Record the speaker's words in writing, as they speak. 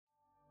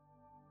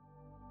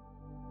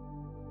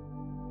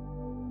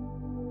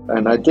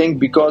And I think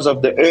because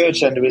of the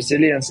urge and the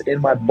resilience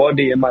in my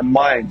body, in my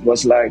mind,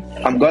 was like,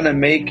 I'm gonna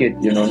make it,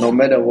 no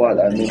matter what.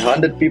 I mean,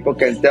 100 people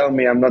can tell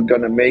me I'm not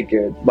gonna make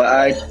it, but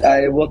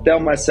I will tell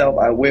myself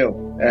I will.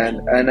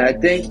 And I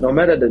think no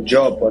matter the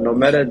job or no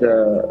matter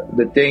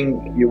the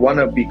thing you want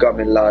to become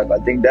in life, I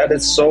think that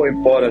is so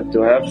important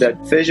to have that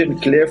vision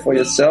clear for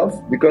yourself,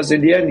 because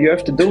in the end you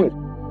have to do it.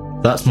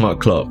 That's Mark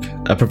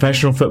Klok, a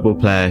professional football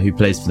player who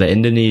plays for the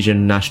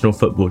Indonesian national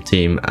football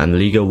team and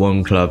Liga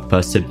 1 club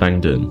Persib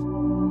Bandung.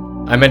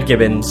 I'm Ed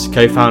Gibbons,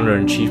 co-founder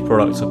and chief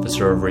product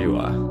officer of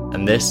Rewire,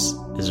 and this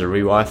is a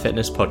Rewire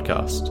Fitness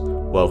podcast.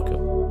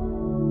 Welcome.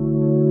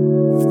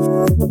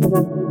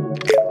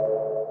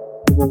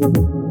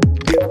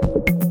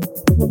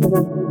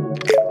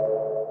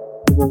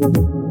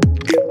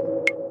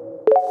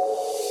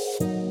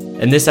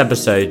 In this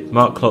episode,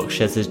 Mark Klok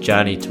shares his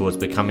journey towards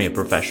becoming a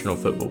professional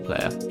football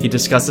player. He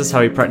discusses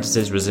how he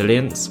practices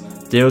resilience,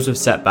 deals with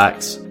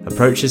setbacks,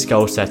 approaches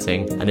goal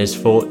setting, and his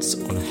thoughts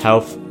on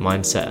health,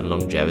 mindset, and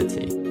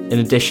longevity. In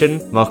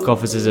addition, Mark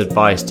offers his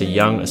advice to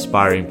young,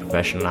 aspiring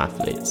professional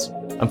athletes.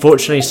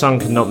 Unfortunately, Son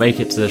could not make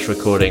it to this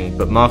recording,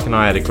 but Mark and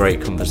I had a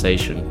great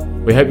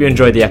conversation. We hope you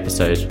enjoyed the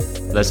episode.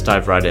 Let's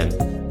dive right in.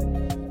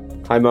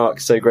 Hi Mark,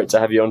 so great to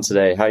have you on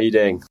today. How are you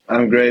doing?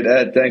 I'm great,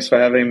 Ed. Thanks for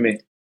having me.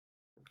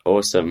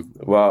 Awesome.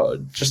 Well,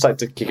 just like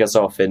to kick us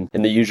off in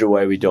the usual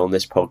way we do on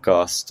this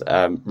podcast.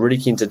 Really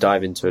keen to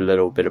dive into a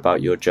little bit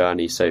about your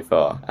journey so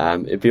far.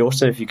 It'd be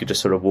awesome if you could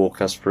just sort of walk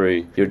us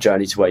through your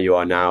journey to where you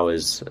are now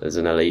as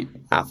an elite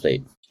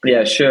athlete.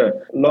 Yeah,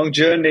 sure. Long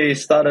journey.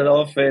 Started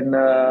off in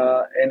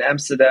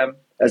Amsterdam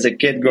as a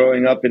kid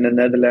growing up in the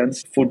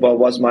Netherlands. Football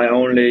was my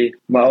only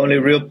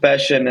real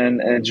passion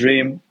and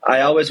dream. I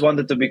always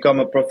wanted to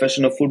become a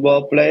professional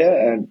football player,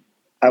 and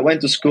I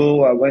went to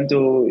school. I went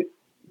to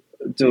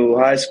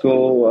high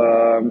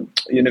school,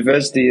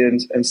 university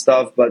and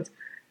stuff, but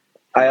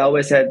I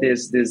always had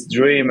this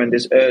dream and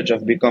this urge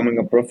of becoming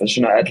a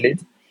professional athlete.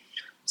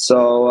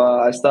 So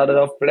I started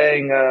off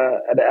playing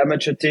at the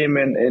amateur team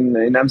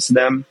in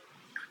Amsterdam,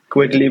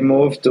 quickly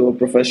moved to a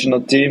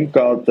professional team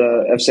called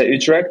FC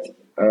Utrecht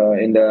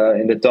in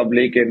the top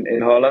league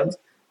in Holland.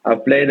 I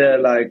played there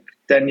like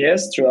 10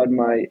 years throughout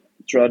my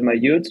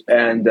youth,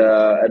 and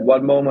at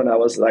one moment I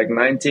was like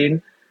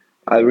 19.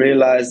 I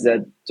realized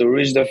that to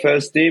reach the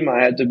first team,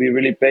 I had to be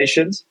really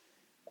patient.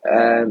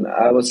 And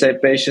I would say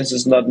patience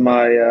is not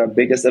my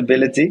biggest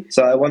ability.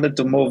 So I wanted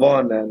to move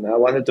on, and I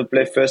wanted to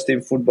play first team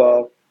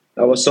football.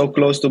 I was so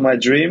close to my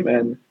dream,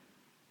 and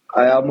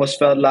I almost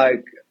felt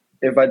like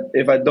if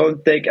I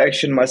don't take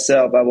action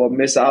myself, I will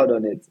miss out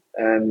on it.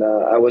 And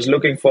I was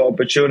looking for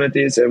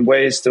opportunities and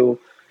ways to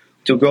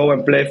go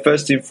and play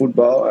first team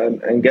football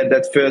and get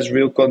that first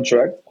real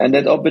contract. And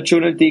that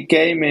opportunity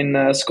came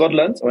in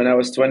Scotland when I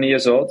was 20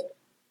 years old.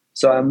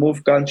 So I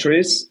moved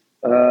countries.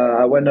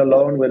 I went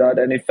alone without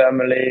any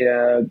family,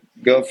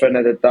 girlfriend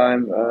at the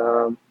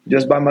time,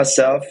 just by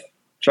myself,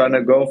 trying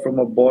to go from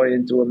a boy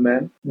into a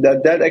man.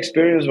 That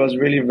experience was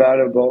really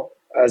valuable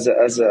as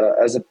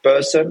a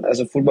person, as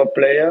a football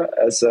player,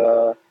 as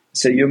a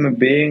human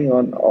being,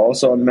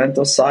 also on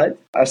mental side.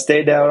 I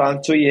stayed there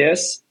around 2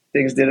 years.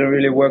 Things didn't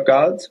really work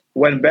out.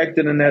 Went back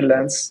to the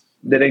Netherlands.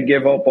 Didn't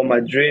give up on my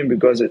dream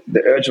because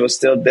the urge was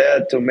still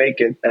there to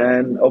make it.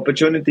 And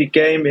opportunity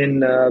came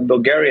in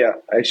Bulgaria,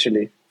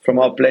 actually, from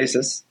all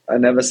places. I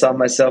never saw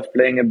myself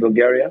playing in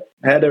Bulgaria.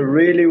 Had a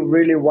really,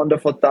 really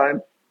wonderful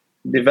time.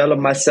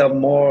 Developed myself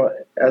more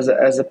as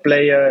a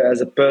player,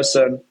 as a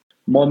person,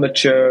 more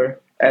mature.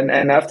 And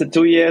after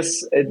 2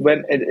 years, it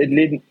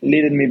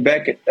led me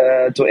back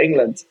to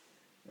England.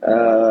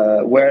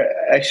 Where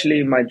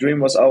actually my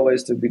dream was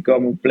always to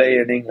become a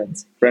player in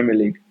England, Premier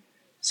League.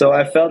 So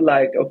I felt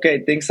like, okay,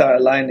 things are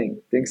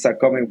aligning, things are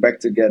coming back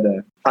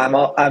together.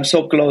 I'm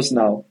so close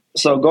now.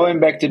 So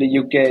going back to the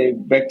UK,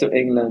 back to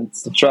England,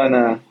 trying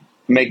to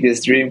make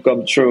this dream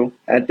come true,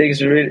 and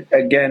things really,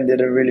 again,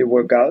 didn't really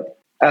work out.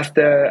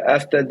 After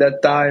that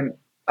time,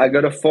 I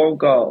got a phone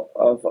call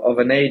of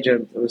an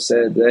agent who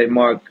said, "Hey,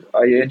 Mark,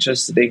 are you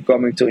interested in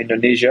coming to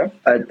Indonesia?"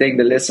 I think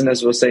the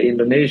listeners will say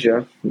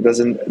Indonesia.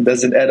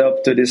 Doesn't add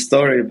up to this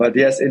story, but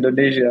yes,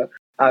 Indonesia.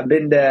 I've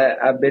been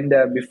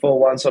there before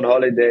once on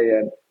holiday,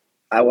 and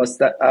I was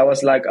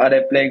like, are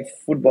they playing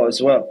football as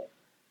well?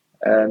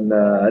 And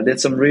I did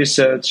some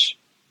research.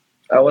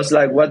 I was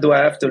like, what do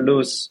I have to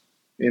lose?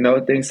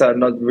 Things are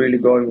not really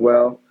going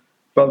well.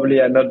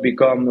 Probably I not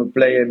become a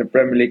player in the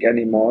Premier League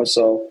anymore.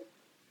 So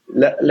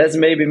let's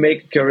maybe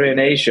make a career in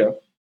Asia.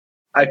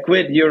 I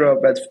quit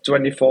Europe at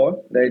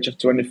 24, the age of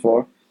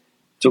 24,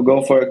 to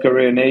go for a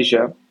career in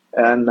Asia.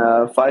 And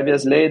 5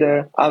 years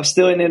later, I'm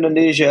still in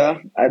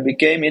Indonesia. I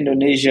became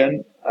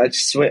Indonesian. I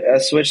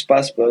switched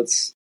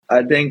passports.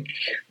 I think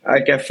I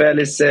can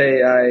fairly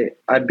say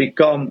I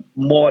become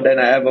more than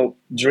I ever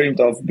dreamed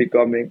of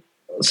becoming.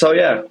 So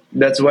yeah,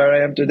 that's where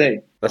I am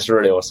today. That's a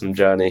really awesome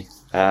journey.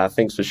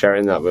 Thanks for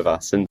sharing that with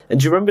us. And do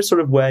you remember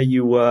sort of where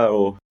you were,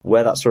 or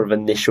where that sort of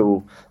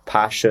initial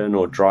passion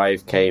or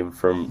drive came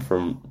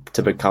from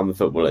to become a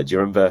footballer? Do you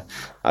remember?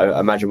 I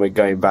imagine we're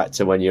going back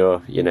to when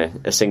you're,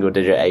 a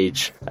single-digit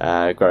age,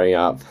 growing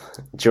up.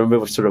 Do you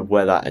remember sort of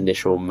where that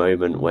initial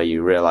moment where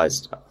you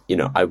realised,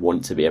 I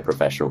want to be a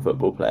professional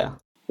football player?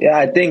 Yeah,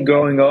 I think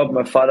growing up,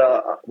 my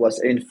father was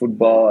in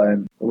football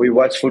and we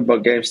watched football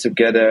games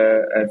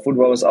together and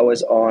football was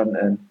always on.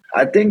 And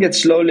I think it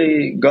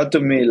slowly got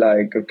to me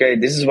like, okay,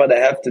 this is what I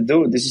have to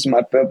do. This is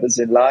my purpose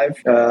in life.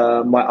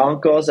 My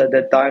uncles at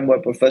that time were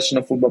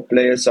professional football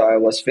players, so I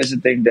was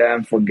visiting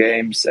them for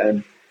games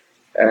and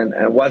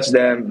watched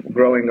them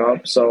growing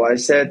up. So I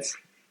said,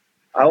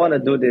 I want to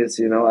do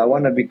this, I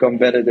want to become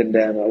better than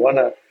them.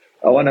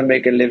 I want to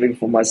make a living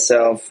for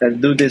myself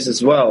and do this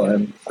as well.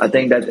 And I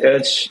think that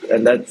urge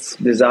and that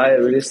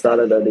desire really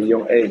started at a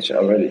young age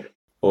already.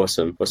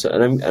 Awesome.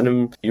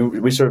 And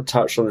we sort of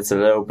touched on this a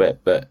little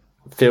bit, but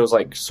it feels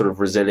like sort of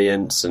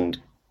resilience and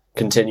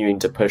continuing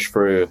to push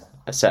through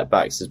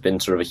setbacks has been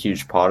sort of a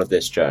huge part of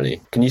this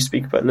journey. Can you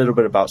speak a little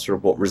bit about sort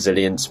of what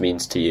resilience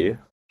means to you?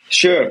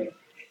 Sure.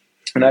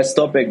 Nice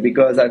topic,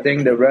 because I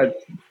think the red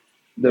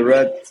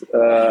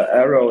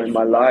arrow in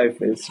my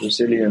life is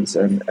resilience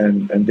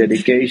and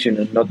dedication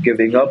and not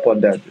giving up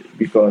on that,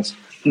 because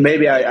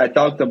maybe I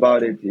talked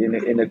about it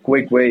in a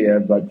quick way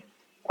here, but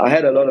I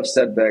had a lot of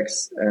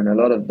setbacks and a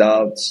lot of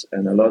doubts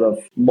and a lot of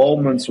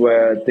moments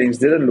where things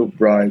didn't look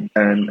bright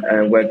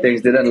and where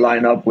things didn't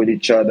line up with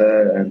each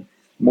other, and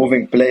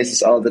moving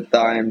places all the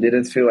time,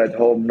 didn't feel at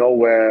home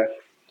nowhere,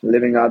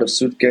 living out of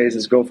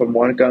suitcases, go from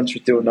one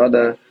country to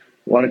another,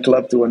 one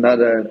club to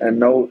another, and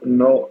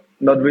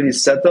not really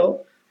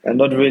settle and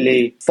not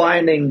really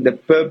finding the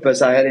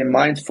purpose I had in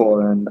mind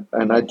for.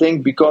 And I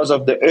think because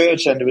of the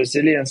urge and the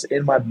resilience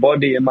in my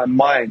body, in my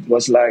mind,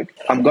 was like,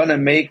 I'm going to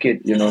make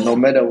it, no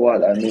matter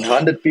what. I mean,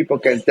 100 people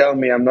can tell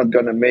me I'm not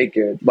going to make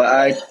it, but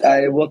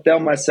I will tell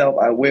myself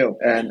I will.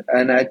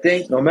 And I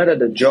think no matter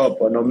the job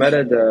or no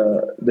matter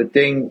the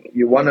thing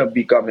you want to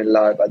become in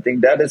life, I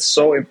think that is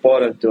so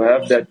important to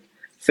have that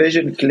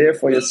vision clear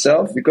for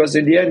yourself, because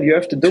in the end you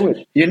have to do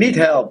it. You need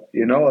help,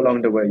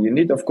 along the way. You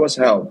need, of course,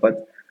 help,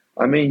 but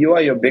I mean, you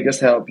are your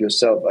biggest help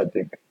yourself, I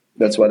think.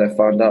 That's what I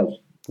found out.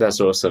 That's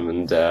awesome,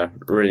 and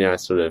really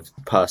nice sort of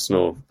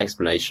personal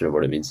explanation of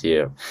what it means to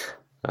you.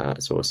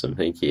 It's awesome,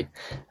 thank you.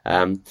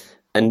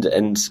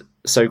 And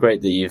so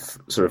great that you've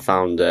sort of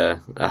found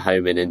a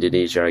home in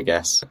Indonesia, I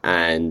guess,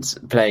 and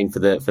playing for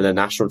the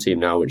national team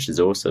now, which is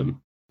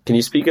awesome. Can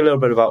you speak a little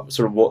bit about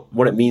sort of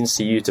what it means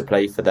to you to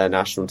play for their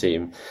national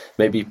team,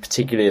 maybe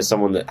particularly as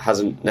someone that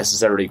hasn't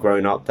necessarily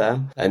grown up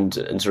there, and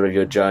sort of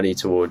your journey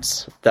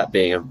towards that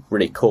being a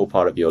really core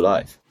part of your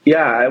life?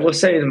 Yeah, I will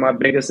say it's my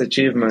biggest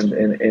achievement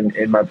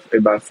in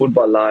my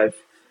football life,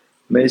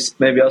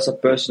 maybe also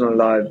personal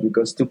life,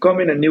 because to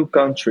come in a new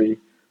country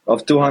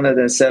of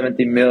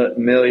 270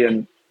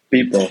 million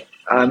people,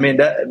 I mean,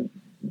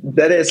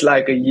 that is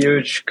like a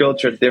huge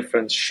culture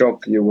difference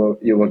shock you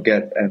will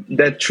get. And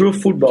that through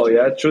football,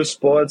 through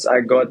sports,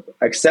 I got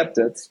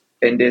accepted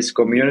in this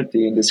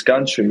community, in this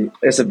country.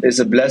 Is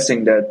a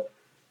blessing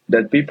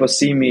that people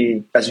see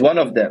me as one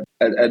of them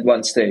at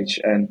one stage.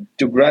 And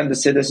to grant the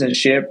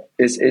citizenship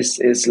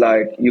is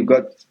like you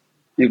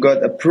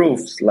got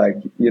approved, like,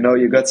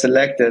 you got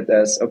selected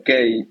as,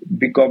 okay,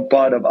 become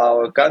part of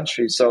our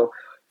country. So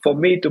for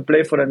me to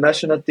play for the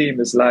national team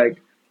is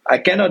like, I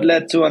cannot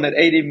let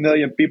 280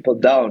 million people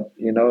down,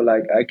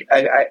 like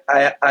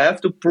I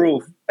have to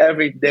prove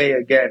every day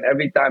again,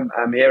 every time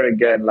I'm here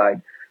again, like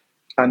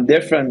I'm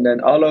different than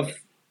all of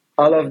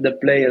the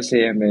players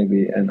here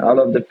maybe, and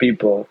all of the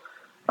people.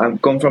 I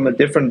come from a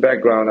different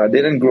background. I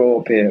didn't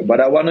grow up here,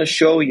 but I want to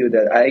show you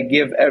that I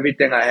give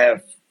everything I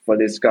have for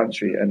this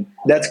country. And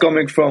that's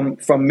coming from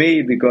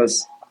me,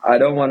 because I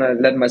don't want to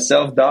let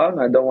myself down.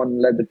 I don't want to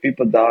let the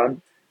people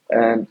down.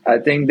 And I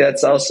think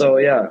that's also,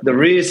 the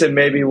reason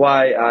maybe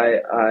why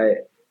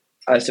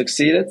I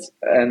succeeded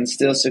and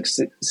still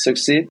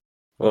succeed.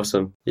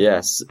 Awesome.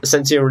 Yes.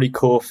 Essentially a really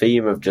core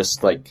theme of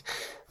just like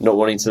not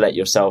wanting to let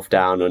yourself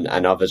down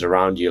and others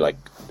around you. Like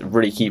a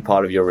really key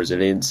part of your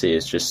resiliency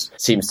is just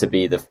seems to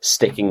be the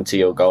sticking to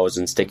your goals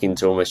and sticking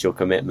to almost your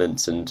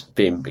commitments and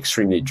being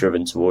extremely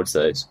driven towards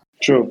those.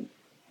 True.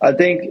 I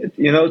think,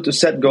 to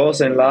set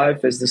goals in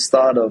life is the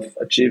start of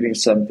achieving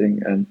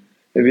something. And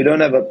if you don't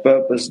have a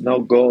purpose,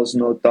 no goals,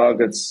 no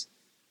targets,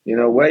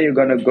 where you're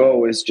going to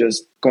go is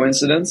just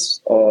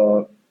coincidence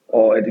or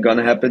it's going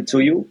to happen to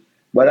you.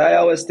 But I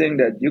always think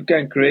that you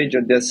can create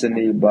your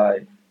destiny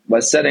by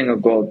setting a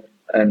goal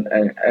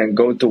and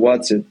go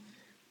towards it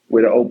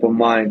with an open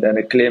mind and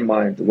a clear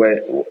mind.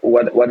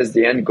 What is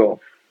the end goal?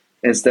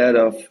 Instead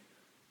of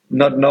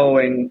not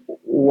knowing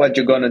what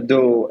you're going to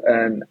do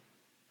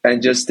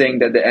and just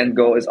think that the end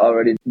goal is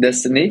already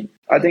destiny.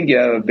 I think you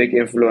have a big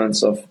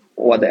influence of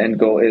what the end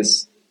goal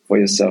is for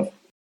yourself.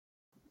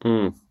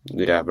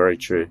 Yeah, very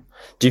true.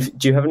 Do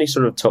you have any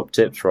sort of top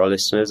tips for our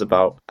listeners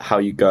about how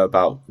you go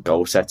about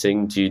goal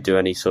setting? Do you do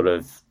any sort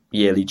of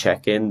yearly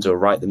check-ins or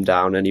write them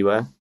down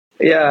anywhere?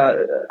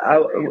 Yeah,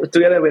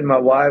 together with my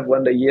wife,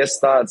 when the year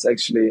starts,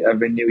 actually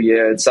every new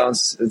year, it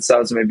sounds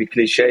maybe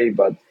cliche,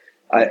 but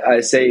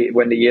I say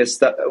when the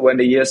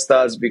year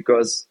starts,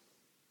 because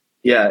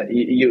yeah,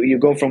 you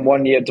go from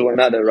one year to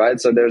another, right?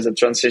 So there's a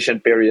transition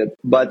period.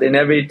 But in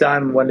every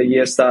time when the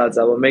year starts,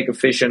 I will make a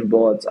vision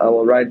board. I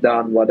will write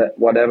down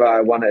whatever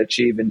I want to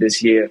achieve in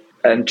this year,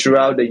 and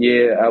throughout the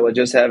year, I will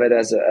just have it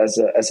as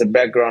a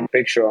background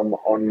picture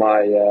on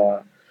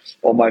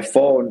my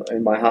phone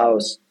in my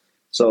house.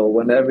 So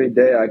when every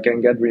day I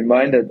can get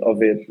reminded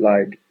of it,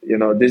 like,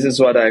 this is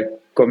what I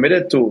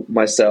committed to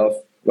myself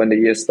when the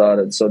year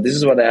started. So this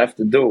is what I have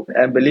to do.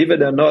 And believe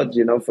it or not,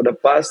 for the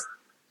past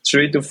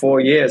 3 to 4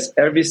 years,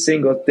 every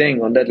single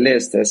thing on that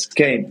list has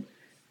came.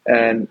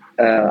 And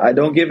I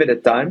don't give it a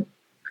time.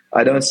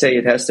 I don't say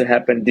it has to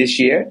happen this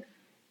year.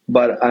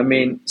 But I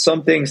mean,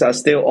 some things are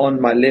still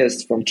on my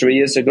list from 3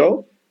 years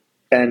ago.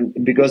 And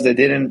because they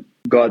didn't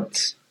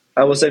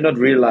I will say not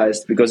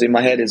realized, because in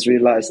my head it's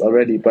realized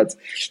already, but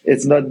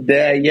it's not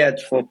there yet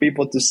for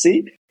people to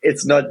see.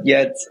 It's not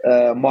yet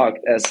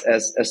marked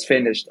as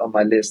finished on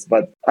my list.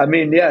 But I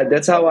mean, yeah,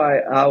 that's how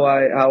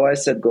I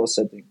set goal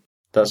setting.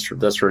 That's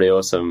really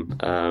awesome.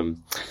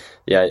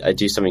 Yeah, I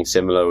do something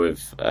similar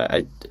with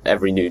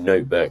every new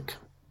notebook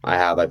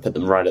I put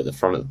them right at the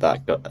front of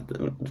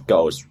that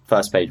goals.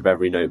 First page of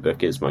every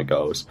notebook is my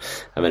goals.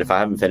 I mean, if I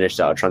haven't finished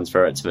it, I'll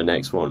transfer it to the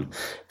next one.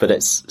 But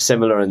it's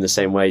similar in the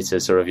same way to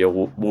sort of your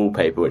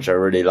wallpaper, which I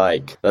really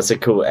like. That's a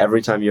cool,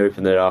 every time you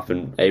open it up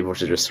and able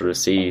to just sort of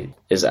see,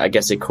 I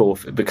guess it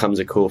becomes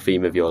a core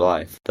theme of your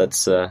life.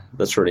 That's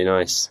really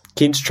nice.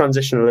 Keen to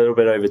transition a little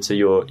bit over to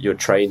your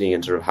training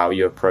and sort of how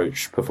you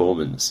approach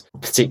performance,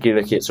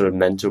 particularly looking at sort of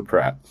mental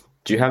prep.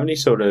 Do you have any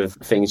sort of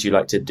things you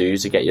like to do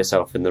to get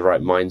yourself in the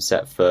right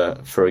mindset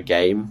for a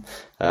game?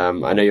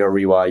 I know you're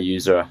a Rewire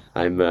user.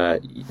 I'm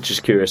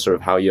just curious sort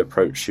of how you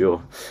approach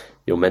your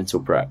mental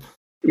prep.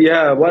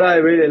 Yeah, what I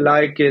really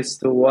like is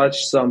to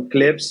watch some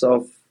clips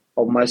of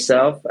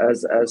myself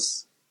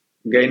as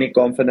gaining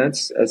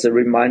confidence, as a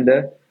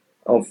reminder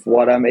of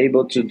what I'm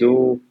able to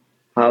do.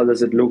 How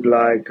does it look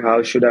like?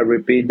 How should I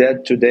repeat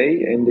that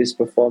today in this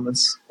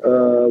performance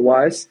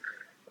wise?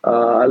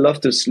 I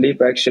love to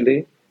sleep,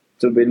 actually,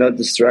 to be not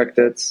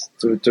distracted,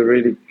 to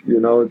really,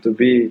 to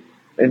be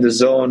in the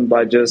zone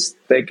by just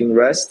taking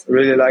rest.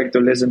 Really like to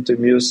listen to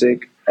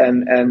music.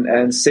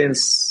 And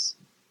since,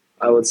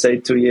 I would say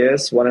 2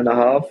 years,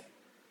 1.5,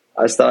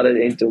 I started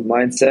into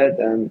mindset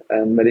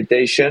and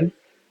meditation.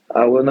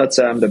 I will not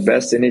say I'm the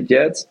best in it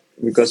yet,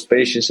 because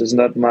patience is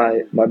not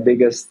my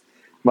biggest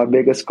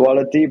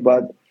quality,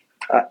 but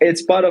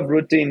it's part of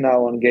routine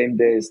now on game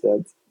days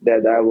that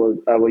I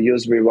will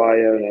use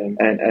Rewire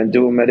and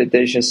do a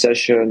meditation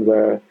session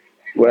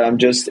where I'm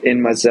just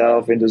in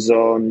myself, in the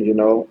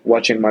zone,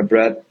 watching my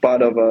breath,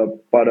 part of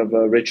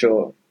a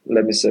ritual,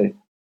 let me say.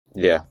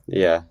 Yeah,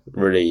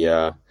 really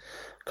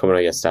common,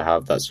 I guess, to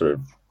have that sort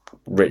of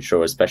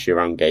ritual, especially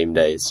around game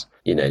days.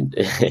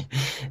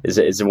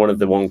 Is one of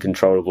the one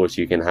controllables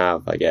you can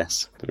have, I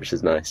guess, which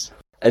is nice.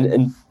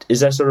 And is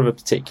there sort of a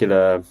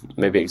particular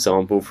maybe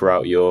example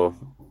throughout your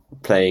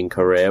playing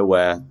career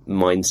where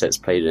mindset's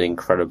played an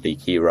incredibly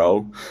key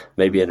role,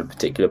 maybe in a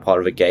particular part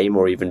of a game,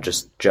 or even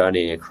just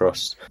journeying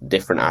across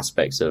different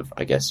aspects of,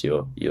 I guess,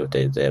 your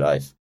day-to-day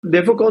life?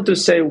 Difficult to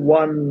say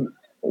one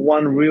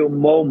real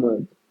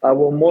moment. I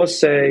will more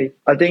say,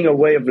 I think, a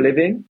way of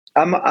living.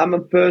 I'm a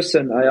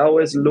person, I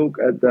always look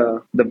at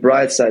the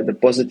bright side, the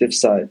positive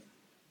side.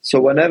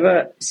 So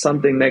whenever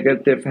something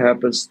negative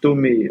happens to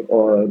me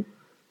or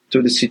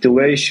to the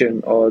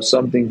situation, or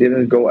something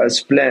didn't go as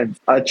planned,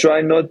 I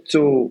try not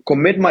to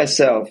commit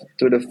myself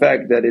to the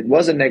fact that it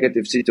was a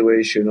negative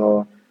situation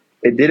or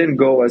it didn't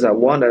go as I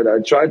wanted. I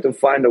try to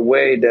find a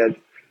way to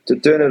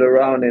turn it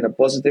around in a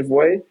positive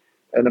way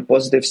and a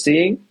positive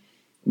seeing.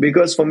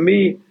 Because for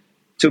me,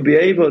 to be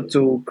able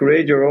to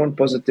create your own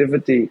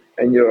positivity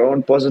and your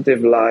own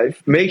positive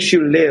life makes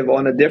you live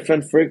on a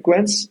different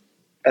frequency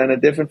and a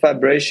different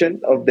vibration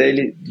of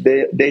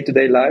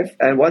day-to-day life.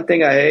 And one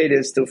thing I hate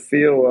is to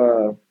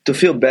feel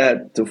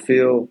bad, to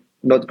feel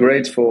not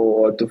grateful,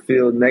 or to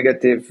feel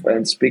negative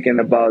and speaking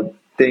about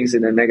things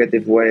in a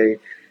negative way.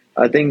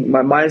 I think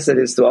my mindset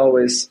is to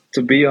always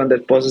to be on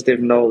that positive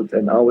note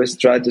and always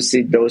try to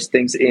see those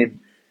things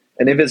in.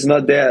 And if it's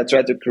not there, I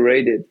try to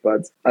create it.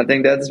 But I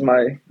think that's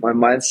my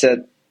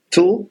mindset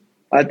tool,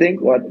 I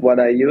think, what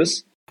I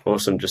use.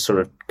 Awesome. Just sort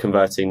of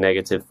converting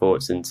negative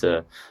thoughts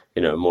into,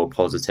 a more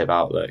positive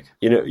outlook.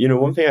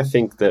 One thing I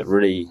think that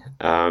really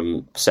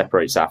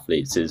separates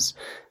athletes is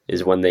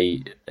when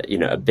they,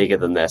 are bigger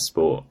than their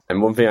sport.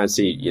 And one thing I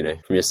see,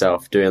 from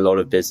yourself doing a lot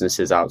of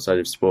businesses outside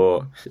of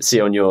sport, see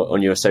on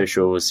your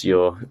socials,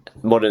 the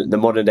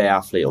modern day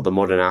athlete or the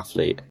modern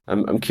athlete.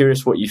 I'm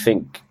curious what you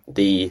think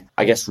the,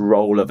 I guess,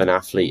 role of an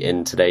athlete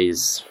in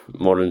today's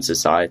modern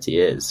society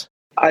is.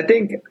 I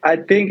think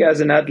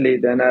as an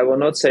athlete, and I will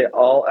not say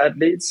all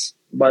athletes,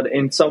 but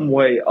in some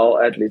way all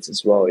athletes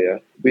as well, yeah.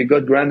 We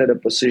got granted a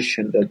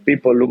position that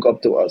people look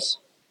up to us.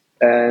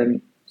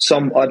 And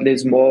some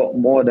athletes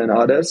more than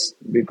others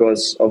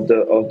because of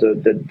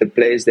the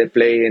place they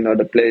play in or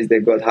the place they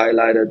got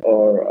highlighted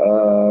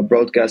or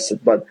broadcasted.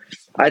 But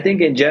I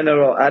think in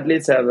general,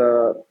 athletes have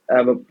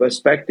a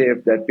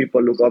perspective that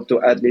people look up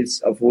to athletes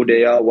of who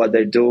they are, what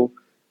they do,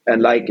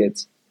 and like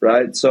it,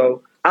 right?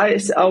 So I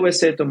always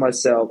say to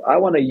myself, I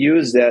want to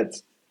use that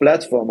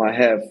platform I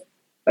have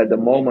at the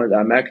moment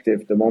I'm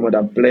active, the moment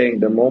I'm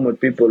playing, the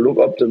moment people look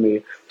up to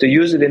me, to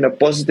use it in a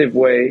positive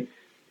way,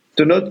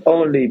 to not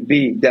only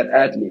be that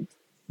athlete,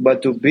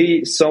 but to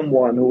be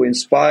someone who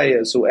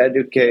inspires, who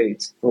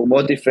educates, who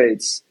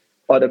motivates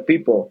other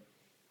people.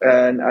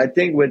 And I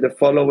think with the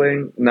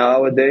following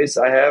nowadays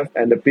I have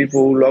and the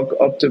people who look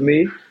up to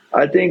me,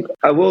 I think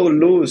I will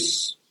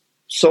lose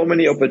so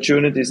many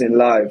opportunities in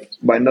life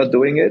by not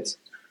doing it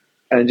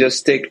and just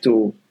stick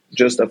to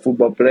just a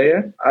football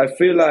player. I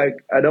feel like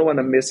I don't want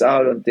to miss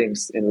out on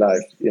things in life.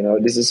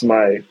 This is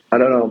my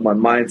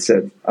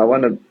mindset. I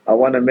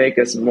want to make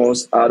as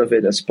most out of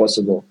it as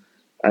possible.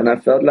 And I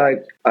felt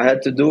like I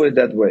had to do it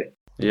that way.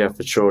 Yeah,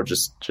 for sure.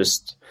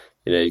 Just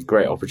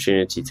great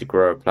opportunity to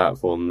grow a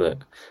platform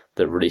that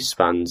really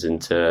spans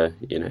into,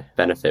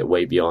 benefit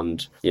way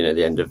beyond,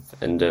 the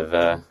end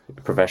of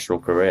professional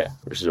career,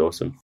 which is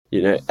awesome.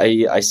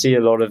 I see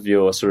a lot of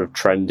your sort of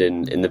trend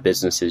in the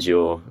businesses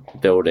you're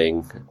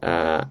building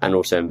and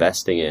also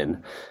investing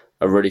in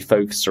are really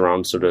focused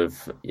around sort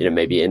of,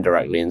 maybe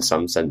indirectly in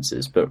some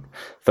senses, but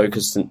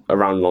focused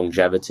around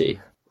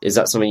longevity. Is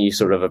that something you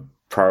sort of are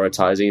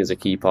prioritizing as a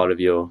key part of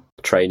your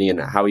training,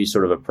 and how are you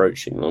sort of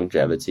approaching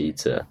longevity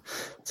to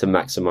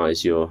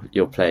maximize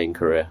your playing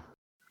career?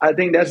 I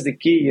think that's the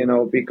key,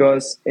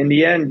 because in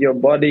the end, your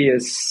body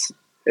is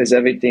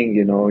everything,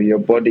 your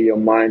body, your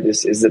mind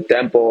is the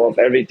tempo of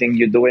everything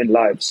you do in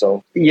life.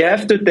 So you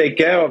have to take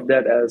care of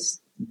that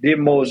as the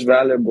most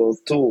valuable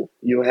tool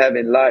you have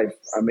in life.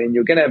 I mean,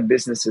 you can have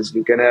businesses,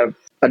 you can have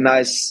a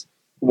nice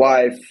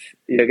wife,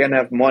 you can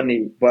have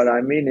money, but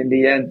I mean, in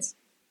the end,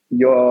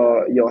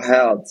 your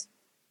health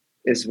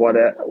is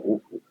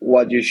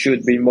what you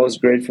should be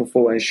most grateful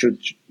for, and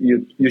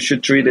you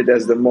should treat it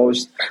as the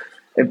most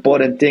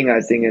important thing, I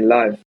think, in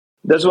life.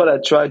 That's what I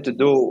try to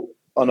do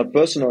on a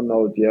personal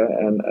note, yeah,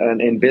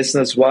 and in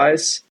business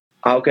wise,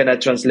 how can I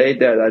translate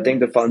that? I think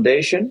the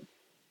foundation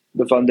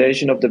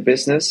of the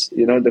business,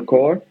 the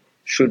core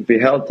should be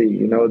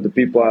healthy. The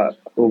people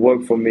who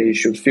work for me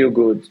should feel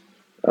good.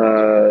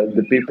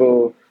 The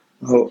people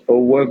who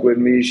work with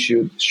me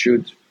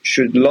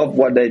should love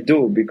what they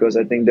do, because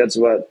I think that's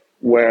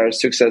where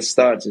success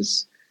starts.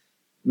 Is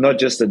not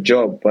just a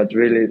job, but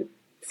really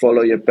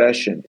follow your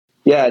passion.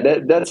 Yeah,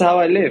 that's how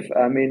I live.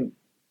 I mean,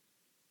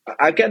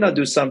 I cannot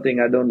do something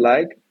I don't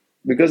like,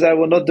 because I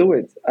will not do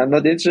it. I'm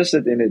not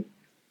interested in it.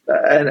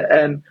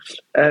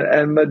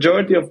 And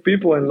majority of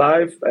people in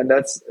life, and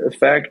that's a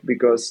fact,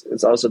 because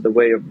it's also the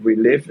way we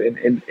live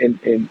in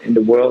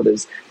the world,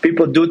 is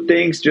people do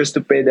things just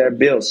to pay their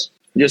bills,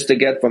 just to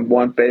get from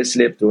one pay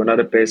slip to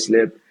another pay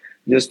slip,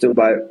 just to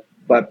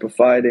by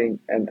providing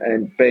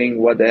and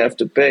paying what they have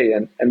to pay.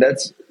 And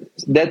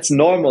that's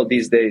normal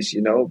these days,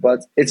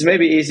 but it's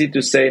maybe easy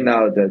to say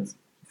now that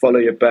follow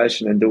your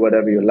passion and do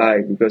whatever you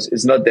like, because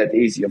it's not that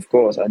easy, of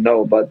course, I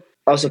know. But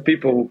also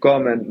people who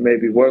come and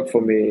maybe work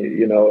for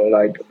me,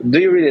 like, do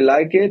you really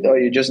like it, or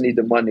you just need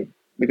the money?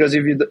 Because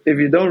if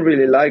you don't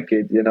really like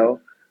it,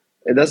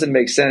 it doesn't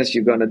make sense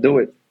you're going to do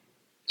it.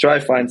 Try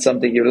find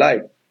something you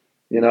like.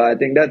 I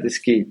think that is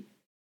key.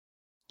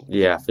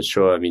 Yeah, for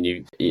sure. I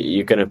mean,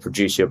 you're going to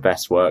produce your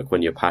best work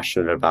when you're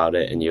passionate about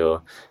it and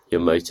you're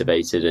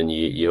motivated and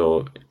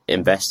you're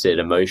invested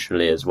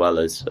emotionally as well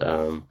as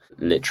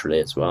literally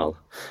as well.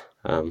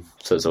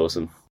 So it's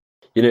awesome.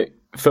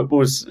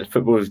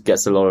 Football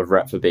gets a lot of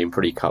rep for being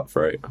pretty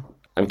cutthroat.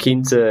 I'm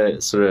keen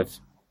to sort of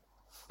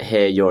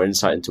hear your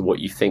insight into what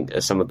you think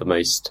are some of the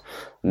most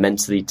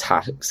mentally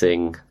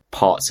taxing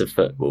parts of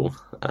football.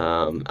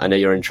 I know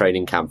you're in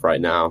training camp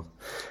right now,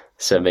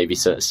 so maybe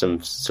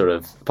some sort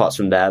of parts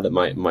from there that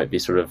might be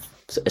sort of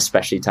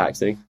especially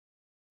taxing.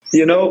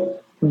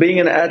 Being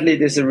an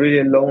athlete is a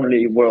really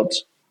lonely world,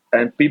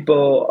 and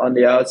people on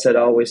the outside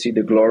always see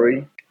the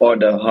glory or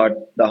the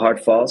hard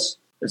falls.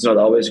 It's not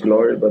always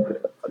glory,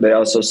 but they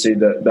also see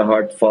the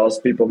hard falls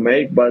people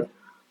make. But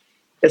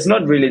it's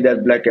not really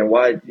that black and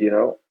white,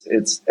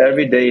 It's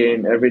every day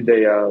in, every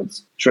day out,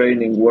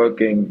 training,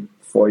 working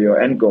for your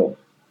end goal.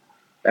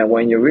 And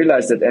when you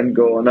realize that end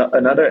goal,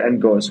 another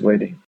end goal is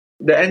waiting.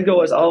 The end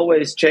goal is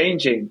always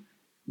changing,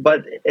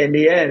 but in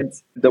the end,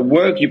 the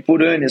work you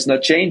put in is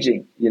not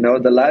changing.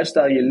 The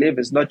lifestyle you live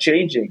is not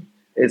changing.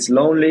 It's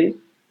lonely.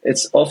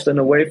 It's often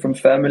away from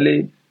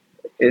family.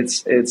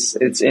 It's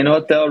in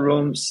hotel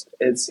rooms.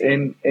 It's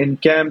in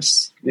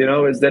camps.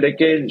 It's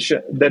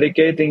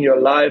dedicating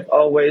your life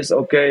always.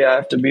 Okay, I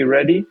have to be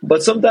ready.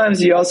 But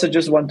sometimes you also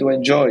just want to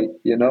enjoy,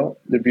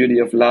 the beauty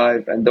of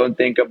life, and don't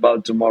think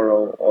about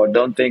tomorrow, or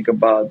don't think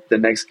about the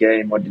next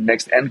game or the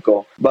next end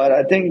goal. But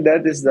I think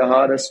that is the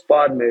hardest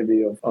part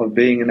maybe of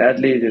being an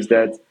athlete, is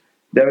that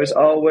there is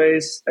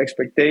always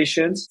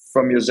expectations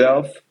from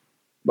yourself,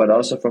 but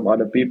also from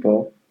other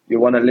people. you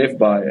want to live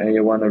by and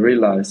you want to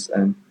realize.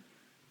 And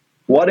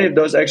what if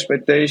those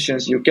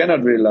expectations you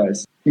cannot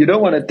realize? You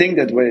don't want to think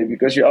that way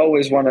because you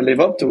always want to live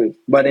up to it.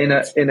 But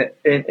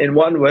in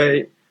one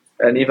way,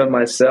 and even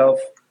myself,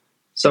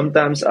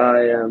 sometimes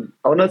I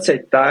will not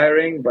say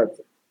tiring, but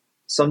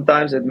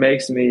sometimes it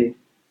makes me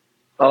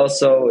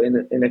also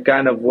in a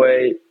kind of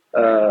way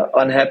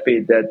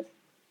unhappy that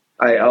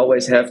I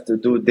always have to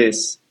do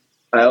this.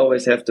 I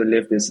always have to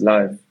live this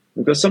life,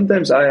 because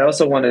sometimes I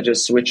also want to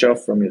just switch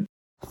off from it.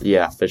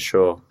 Yeah, for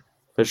sure.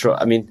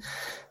 I mean,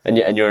 and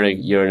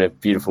you're in a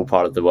beautiful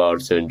part of the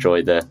world to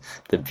enjoy the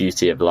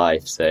beauty of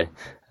life. So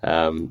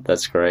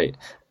that's great.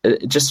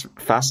 Just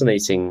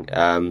fascinating.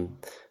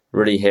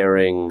 Really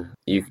hearing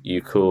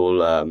you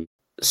call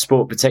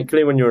sport,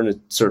 particularly when you're in a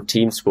sort of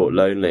team sport,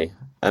 lonely.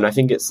 And I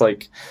think it's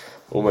like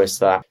almost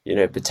that,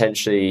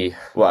 potentially,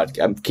 well,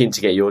 I'm keen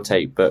to get your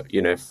take, but,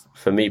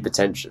 for me,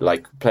 potentially,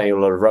 like playing a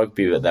lot of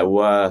rugby, but there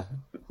were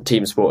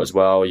team sport as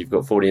well. You've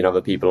got 14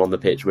 other people on the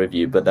pitch with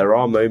you, but there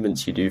are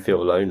moments you do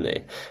feel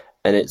lonely.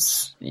 And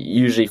it's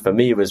usually for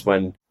me was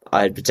when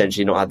I had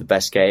potentially not had the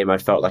best game. I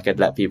felt like I'd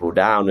let people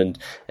down and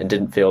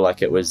didn't feel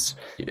like it was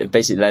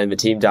basically letting the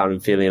team down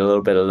and feeling a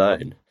little bit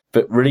alone.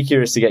 But really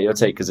curious to get your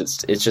take, because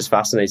it's just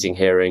fascinating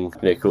hearing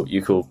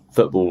you call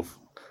football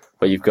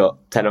where you've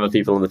got 10 other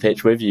people on the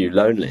pitch with you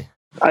lonely.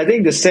 I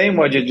think the same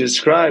what you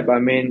describe. I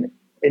mean,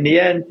 in the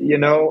end,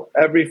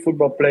 every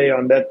football player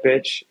on that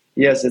pitch,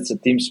 yes, it's a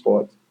team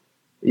sport.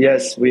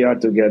 Yes, we are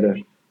together.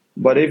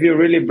 But if you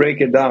really break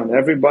it down,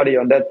 everybody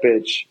on that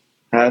pitch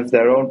have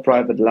their own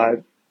private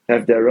life,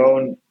 have their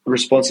own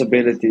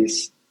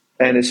responsibilities,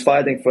 and is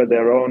fighting for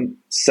their own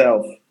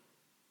self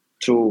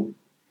to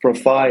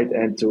provide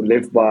and to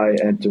live by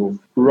and to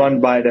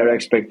run by their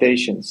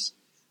expectations.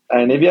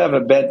 And if you have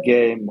a bad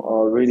game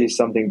or really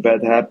something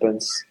bad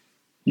happens,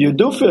 you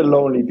do feel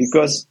lonely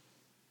because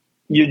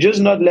you just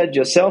not let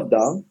yourself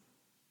down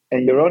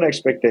and your own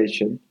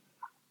expectation,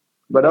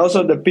 but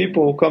also the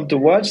people who come to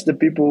watch, the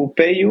people who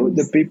pay you,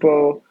 the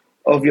people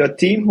of your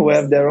team who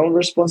have their own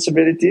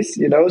responsibilities,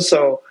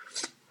 So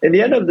in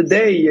the end of the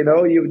day,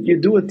 you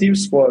do a team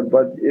sport,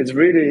 but it's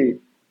really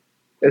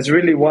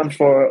one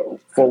for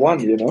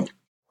one,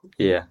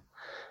 Yeah.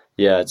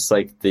 Yeah, it's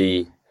like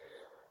the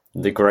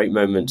great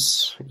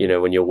moments,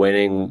 when you're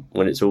winning,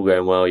 when it's all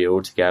going well, you're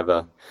all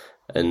together,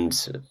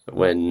 and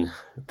when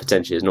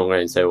potentially it's not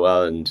going so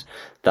well, and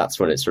that's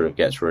when it sort of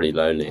gets really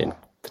lonely and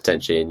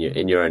potentially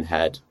in your own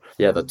head.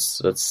 Yeah,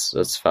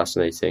 that's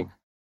fascinating.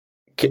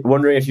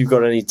 Wondering if you've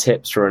got any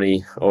tips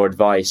or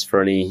advice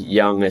for any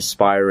young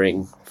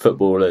aspiring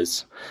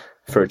footballers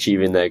for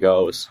achieving their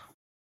goals.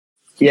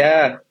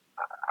 Yeah,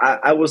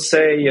 I would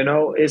say,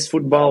 is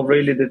football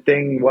really the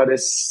thing? What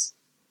is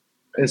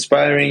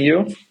inspiring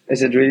you?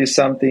 Is it really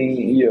something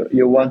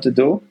you want to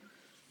do?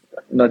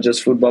 Not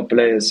just football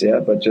players,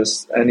 but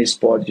just any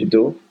sport you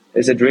do.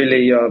 Is it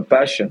really your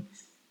passion?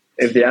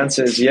 If the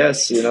answer is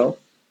yes,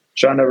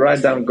 trying to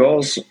write down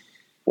goals,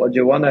 what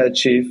you want to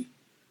achieve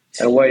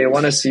and where you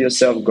want to see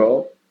yourself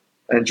go,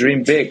 and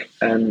dream big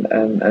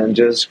and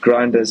just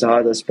grind as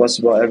hard as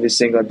possible every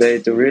single day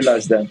to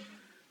realize them.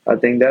 I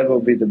think that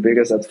will be the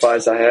biggest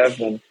advice I have,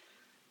 and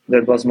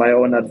that was my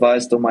own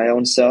advice to my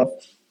own self.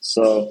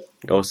 So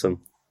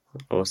awesome.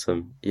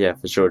 Yeah,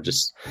 for sure.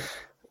 Just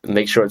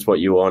make sure it's what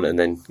you want, and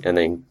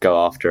then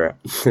go after it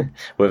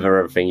with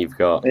everything you've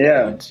got.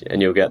 Yeah,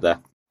 and you'll get there.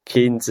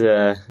 Keen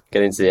to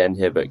get into the end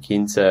here, but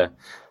keen to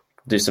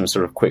do some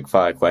sort of quick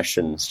fire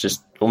questions.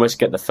 Just almost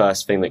get the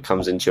first thing that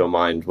comes into your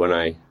mind when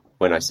I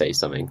say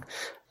something,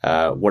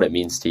 what it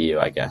means to you,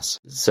 I guess.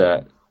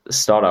 So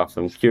start off,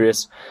 I'm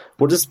curious,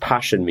 what does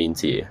passion mean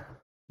to you?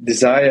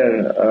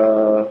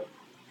 Desire,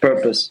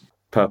 purpose.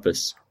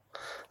 Purpose.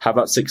 How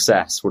about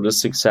success? What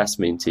does success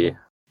mean to you?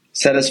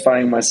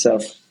 Satisfying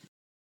myself.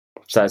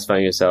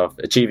 Satisfying yourself,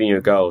 achieving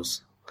your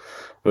goals,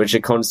 which are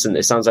constant.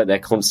 It sounds like they're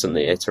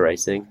constantly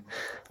iterating.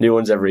 New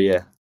ones every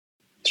year.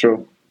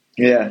 True.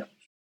 Yeah.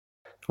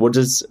 What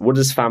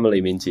does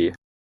family mean to you?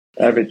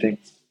 Everything.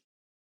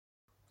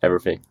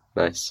 Everything.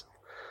 Nice.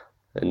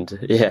 And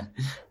yeah,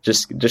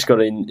 just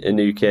got a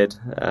new kid,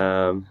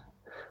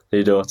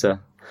 new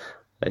daughter.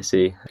 I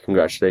see.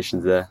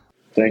 Congratulations there.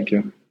 Thank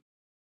you.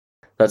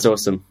 That's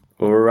awesome.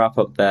 Well, we'll wrap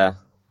up there.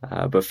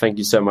 But thank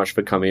you so much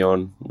for coming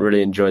on.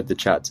 Really enjoyed the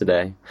chat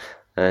today.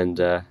 And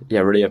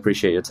really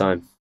appreciate your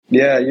time.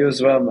 Yeah, you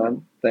as well,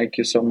 man. Thank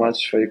you so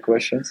much for your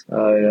questions.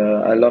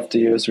 I love to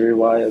use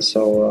Rewire,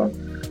 so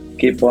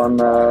keep on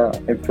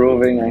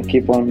improving and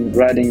keep on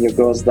writing your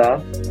goals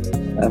down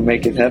and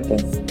make it happen.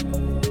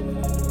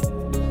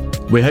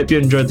 We hope you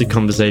enjoyed the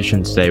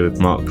conversation today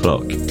with Mark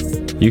Klock.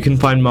 You can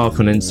find Mark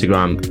on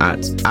Instagram at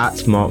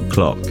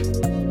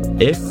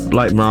 @MarkKlock. If,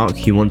 like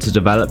Mark, you want to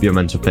develop your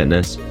mental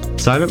fitness,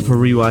 sign up for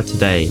Rewire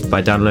today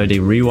by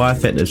downloading Rewire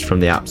Fitness from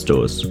the app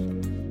stores.